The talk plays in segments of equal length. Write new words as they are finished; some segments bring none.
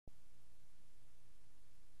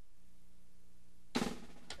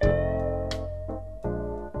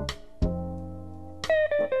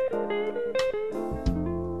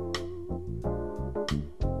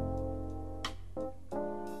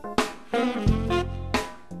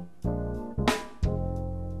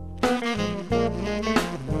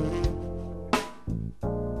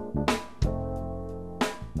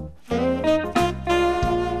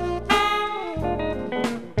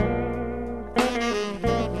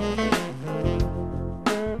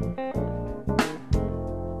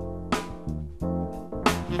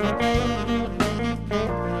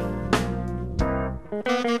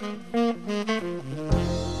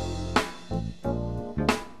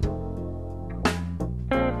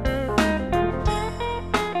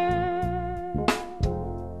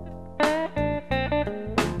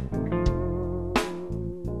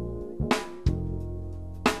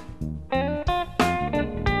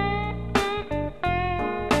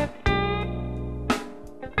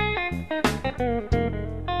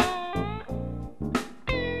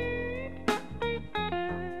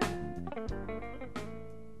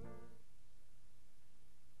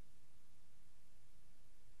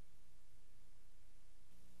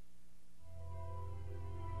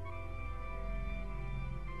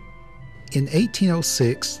In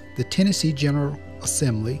 1806, the Tennessee General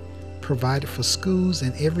Assembly provided for schools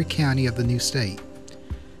in every county of the new state.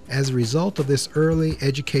 As a result of this early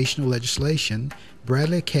educational legislation,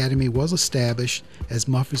 Bradley Academy was established as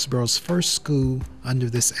Murfreesboro's first school under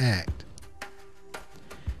this act.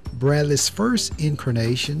 Bradley's first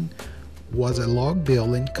incarnation was a log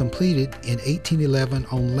building completed in 1811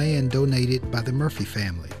 on land donated by the Murphy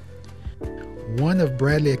family. One of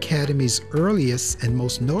Bradley Academy's earliest and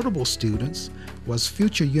most notable students was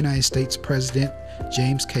future United States President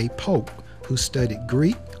James K. Polk, who studied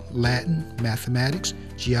Greek, Latin, mathematics,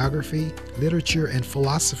 geography, literature, and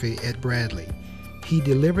philosophy at Bradley. He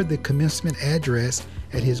delivered the commencement address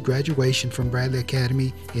at his graduation from Bradley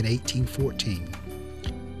Academy in 1814.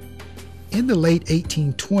 In the late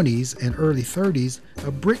 1820s and early 30s,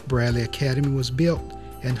 a brick Bradley Academy was built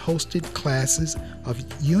and hosted classes of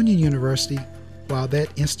Union University while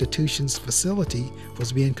that institution's facility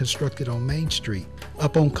was being constructed on Main Street.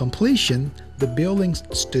 Upon completion, the building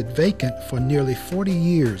stood vacant for nearly 40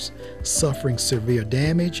 years, suffering severe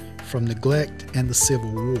damage from neglect and the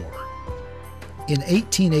Civil War. In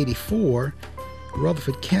 1884,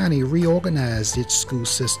 Rutherford County reorganized its school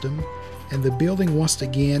system, and the building once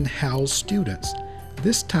again housed students,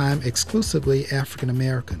 this time exclusively African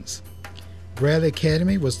Americans. Bradley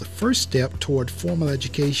Academy was the first step toward formal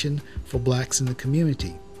education for blacks in the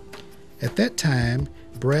community. At that time,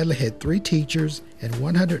 Bradley had 3 teachers and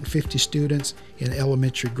 150 students in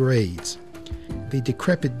elementary grades. The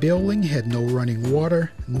decrepit building had no running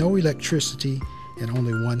water, no electricity, and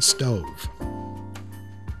only one stove.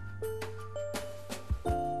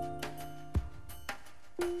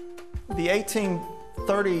 The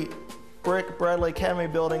 1830 brick Bradley Academy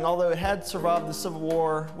building, although it had survived the Civil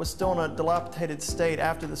War, was still in a dilapidated state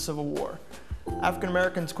after the Civil War. African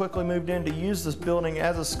Americans quickly moved in to use this building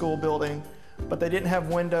as a school building, but they didn't have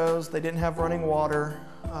windows, they didn't have running water.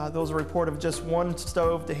 There was a report of just one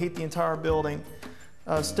stove to heat the entire building.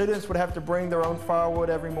 Students would have to bring their own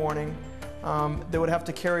firewood every morning. They would have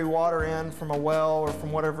to carry water in from a well or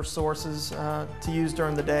from whatever sources to use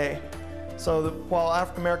during the day. So while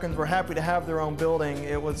African Americans were happy to have their own building,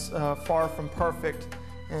 it was far from perfect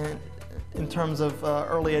in terms of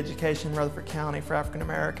early education in Rutherford County for African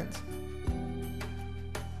Americans.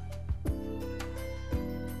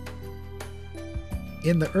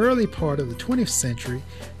 In the early part of the 20th century,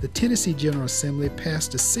 the Tennessee General Assembly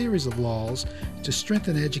passed a series of laws to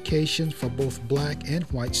strengthen education for both black and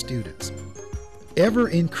white students.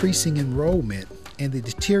 Ever-increasing enrollment and the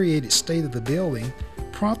deteriorated state of the building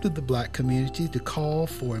prompted the black community to call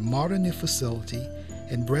for a modern new facility,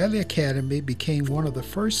 and Bradley Academy became one of the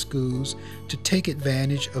first schools to take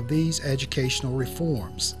advantage of these educational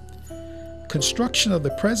reforms. Construction of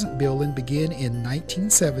the present building began in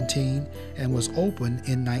 1917 and was opened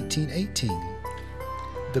in 1918.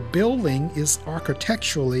 The building is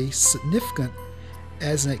architecturally significant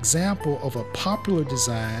as an example of a popular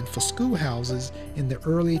design for schoolhouses in the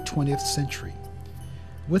early 20th century.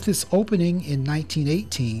 With its opening in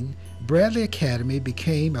 1918, Bradley Academy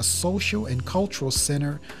became a social and cultural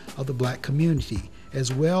center of the black community,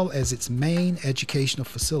 as well as its main educational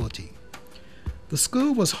facility. The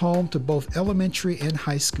school was home to both elementary and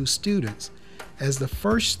high school students, as the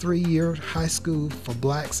first 3-year high school for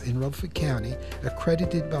blacks in Rutherford County,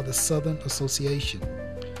 accredited by the Southern Association.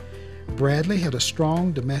 Bradley had a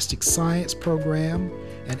strong domestic science program,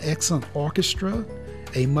 an excellent orchestra,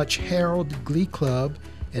 a much heralded glee club,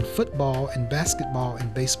 and football and basketball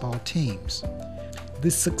and baseball teams.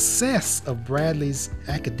 The success of Bradley's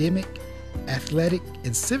academic, athletic,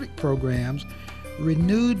 and civic programs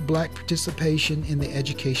renewed black participation in the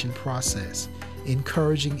education process,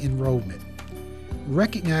 encouraging enrollment.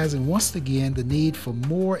 Recognizing once again the need for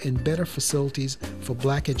more and better facilities for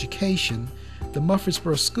black education, the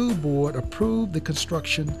Murfreesboro School Board approved the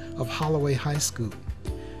construction of Holloway High School.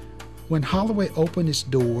 When Holloway opened its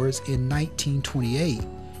doors in 1928,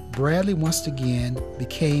 Bradley once again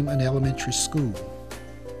became an elementary school.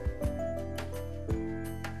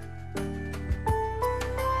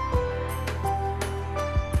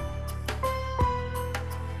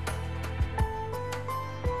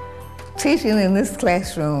 Teaching in this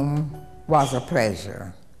classroom was a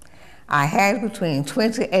pleasure. I had between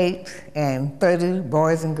 28 and 30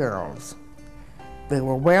 boys and girls. They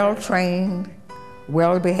were well trained,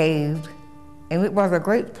 well behaved, and it was a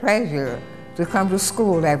great pleasure to come to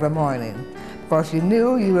school every morning because you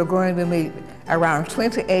knew you were going to meet around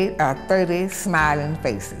 28 or 30 smiling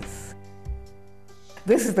faces.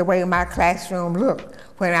 This is the way my classroom looked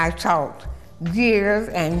when I taught years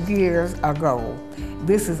and years ago.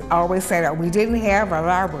 This is always set up. We didn't have a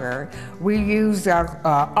library. We used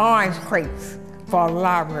orange crates for a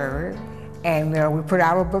library, and we put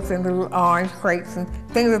our books in the little orange crates and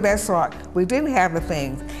things of that sort. We didn't have the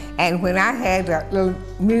things. And when I had little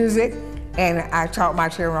music, and I taught my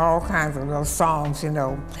children all kinds of little songs, you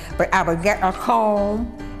know, but I would get a comb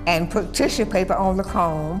and put tissue paper on the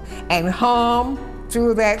comb and hum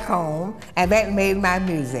through that comb, and that made my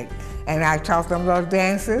music. And I taught them little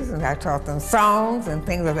dances, and I taught them songs and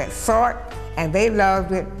things of that sort, and they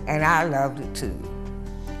loved it, and I loved it too.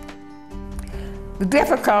 The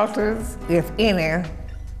difficulties, if any,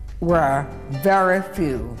 were very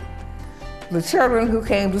few. The children who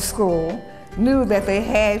came to school knew that they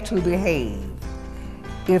had to behave.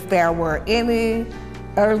 If there were any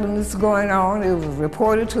ugliness going on, it was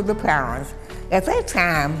reported to the parents. At that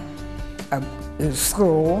time in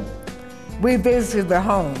school, we visited the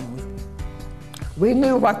homes. We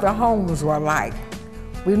knew what the homes were like.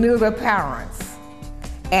 We knew the parents.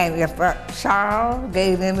 And if a child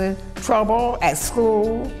gave any trouble at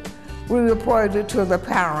school, we reported it to the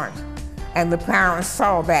parent, and the parents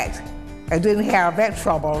saw that and didn't have that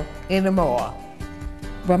trouble anymore.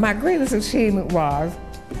 But my greatest achievement was,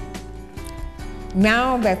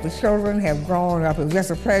 now that the children have grown up, it's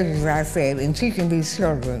just a pleasure, as I said, in teaching these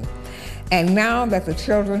children. And now that the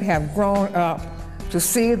children have grown up, to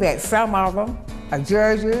see that some of them are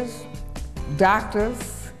judges,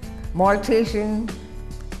 doctors, morticians,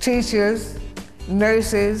 teachers,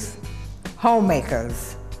 nurses,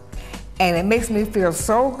 homemakers. And it makes me feel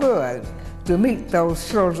so good to meet those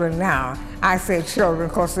children now. I say children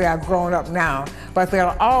because they are grown up now, but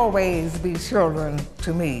they'll always be children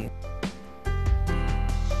to me.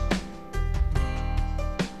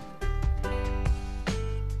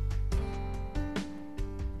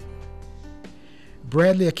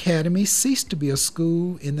 Bradley Academy ceased to be a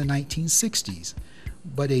school in the 1960s,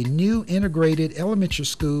 but a new integrated elementary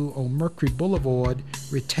school on Mercury Boulevard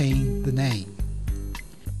retained the name.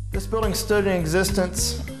 This building stood in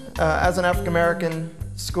existence as an African-American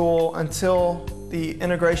school until the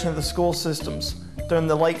integration of the school systems during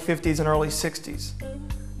the late 50s and early 60s.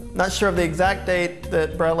 Not sure of the exact date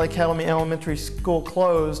that Bradley Academy Elementary School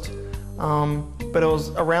closed, but it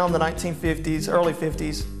was around the 1950s, early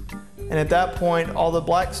 50s. And at that point, all the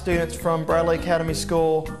black students from Bradley Academy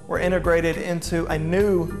School were integrated into a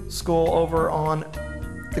new school over on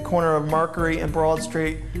the corner of Mercury and Broad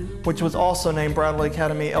Street, which was also named Bradley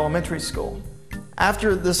Academy Elementary School.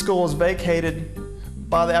 After the school was vacated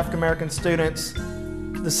by the African American students,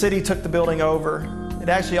 the city took the building over. It had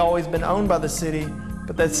actually always been owned by the city,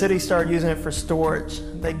 but the city started using it for storage.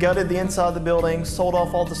 They gutted the inside of the building, sold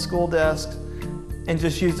off all the school desks, and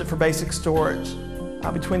just used it for basic storage.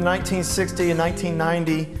 Between 1960 and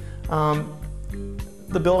 1990,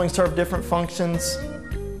 the building served different functions.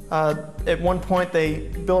 At one point, they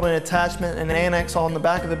built an attachment and an annex on the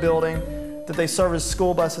back of the building that they serviced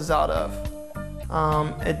school buses out of.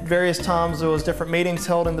 At various times, there was different meetings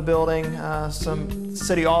held in the building. Some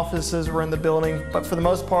city offices were in the building, but for the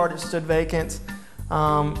most part, it stood vacant.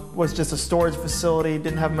 Was just a storage facility,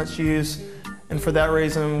 didn't have much use, and for that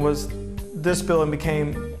reason, this building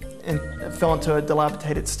fell into a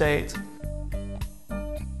dilapidated state.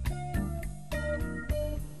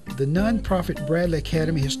 The nonprofit Bradley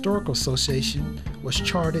Academy Historical Association was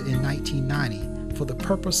chartered in 1990 for the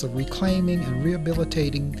purpose of reclaiming and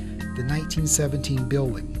rehabilitating the 1917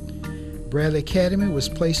 building. Bradley Academy was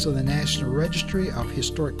placed on the National Registry of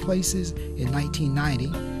Historic Places in 1990,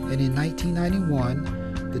 and in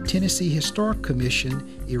 1991, the Tennessee Historic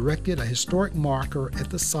Commission erected a historic marker at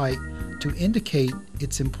the site to indicate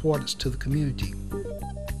its importance to the community.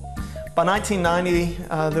 By 1990,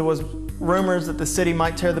 there was rumors that the city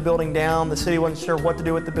might tear the building down. The city wasn't sure what to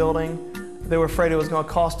do with the building. They were afraid it was going to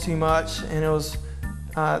cost too much, and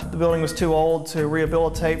the building was too old to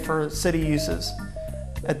rehabilitate for city uses.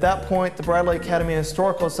 At that point, the Bradley Academy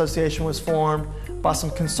Historical Association was formed by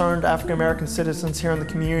some concerned African American citizens here in the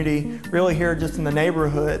community, really here just in the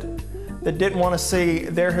neighborhood, that didn't want to see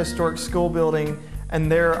their historic school building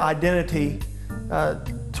and their identity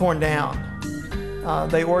torn down.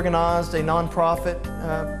 They organized a nonprofit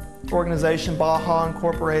organization, Baja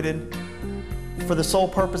Incorporated, for the sole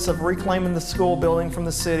purpose of reclaiming the school building from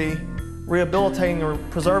the city, rehabilitating or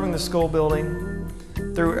preserving the school building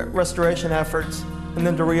through restoration efforts, and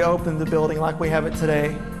then to reopen the building like we have it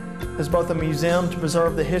today as both a museum to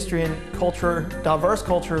preserve the history and culture, diverse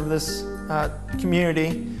culture of this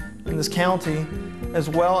community, in this county, as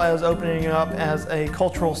well as opening it up as a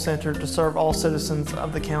cultural center to serve all citizens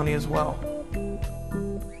of the county as well.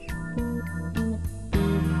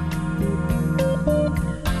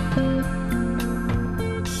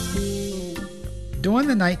 During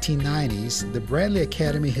the 1990s, the Bradley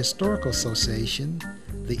Academy Historical Association,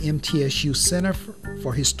 the MTSU Center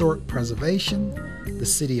for Historic Preservation, the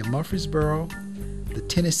City of Murfreesboro, the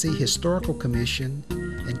Tennessee Historical Commission,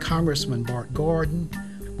 and Congressman Bart Gordon,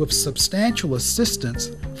 with substantial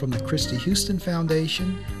assistance from the Christy Houston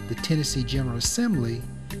Foundation, the Tennessee General Assembly,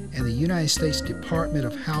 and the United States Department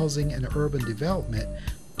of Housing and Urban Development,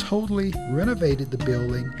 totally renovated the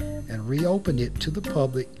building and reopened it to the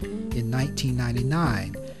public in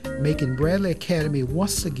 1999, making Bradley Academy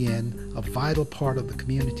once again a vital part of the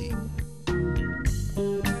community.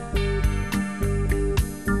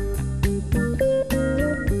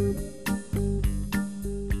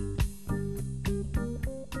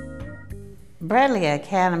 Bradley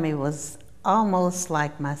Academy was almost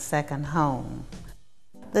like my second home.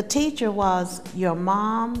 The teacher was your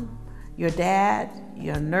mom, your dad,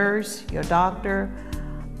 your nurse, your doctor,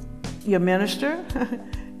 your minister,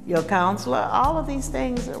 your counselor, all of these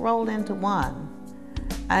things rolled into one.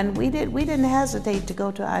 And we didn't hesitate to go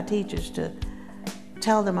to our teachers to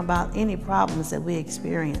tell them about any problems that we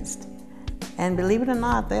experienced. And believe it or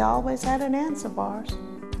not, they always had an answer for us.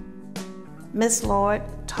 Miss Lord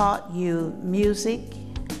taught you music.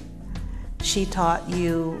 She taught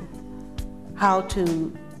you how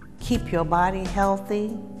to keep your body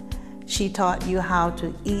healthy. She taught you how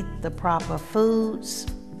to eat the proper foods.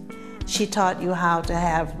 She taught you how to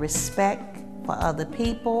have respect for other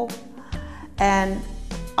people. And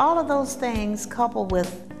all of those things, coupled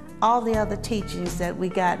with all the other teachings that we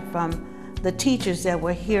got from the teachers that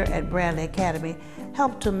were here at Bradley Academy,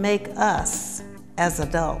 helped to make us, as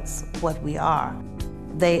adults, what we are.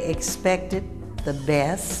 They expected the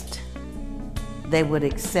best. They would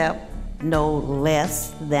accept no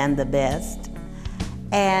less than the best.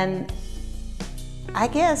 And I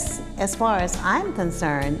guess, as far as I'm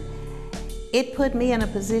concerned, it put me in a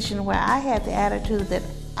position where I had the attitude that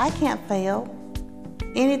I can't fail.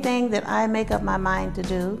 Anything that I make up my mind to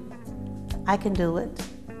do, I can do it.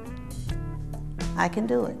 I can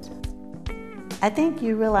do it. I think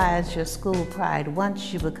you realize your school pride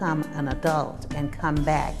once you become an adult and come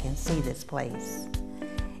back and see this place.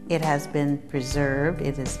 It has been preserved.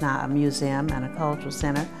 It is now a museum and a cultural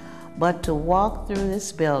center. But to walk through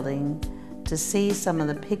this building, to see some of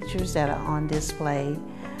the pictures that are on display,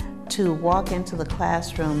 to walk into the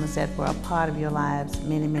classrooms that were a part of your lives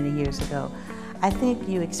many, many years ago, I think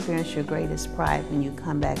you experience your greatest pride when you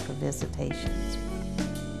come back for visitations.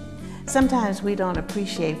 Sometimes we don't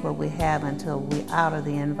appreciate what we have until we're out of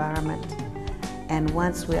the environment. And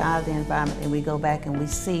once we're out of the environment and we go back and we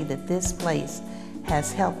see that this place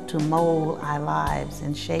has helped to mold our lives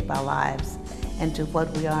and shape our lives into what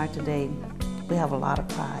we are today, we have a lot of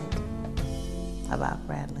pride about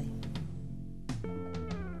Bradley.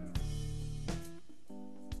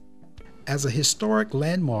 As a historic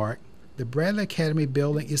landmark, the Bradley Academy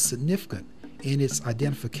building is significant in its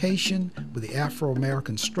identification with the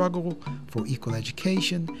Afro-American struggle for equal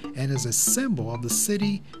education and as a symbol of the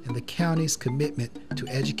city and the county's commitment to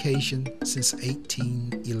education since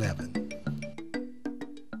 1811.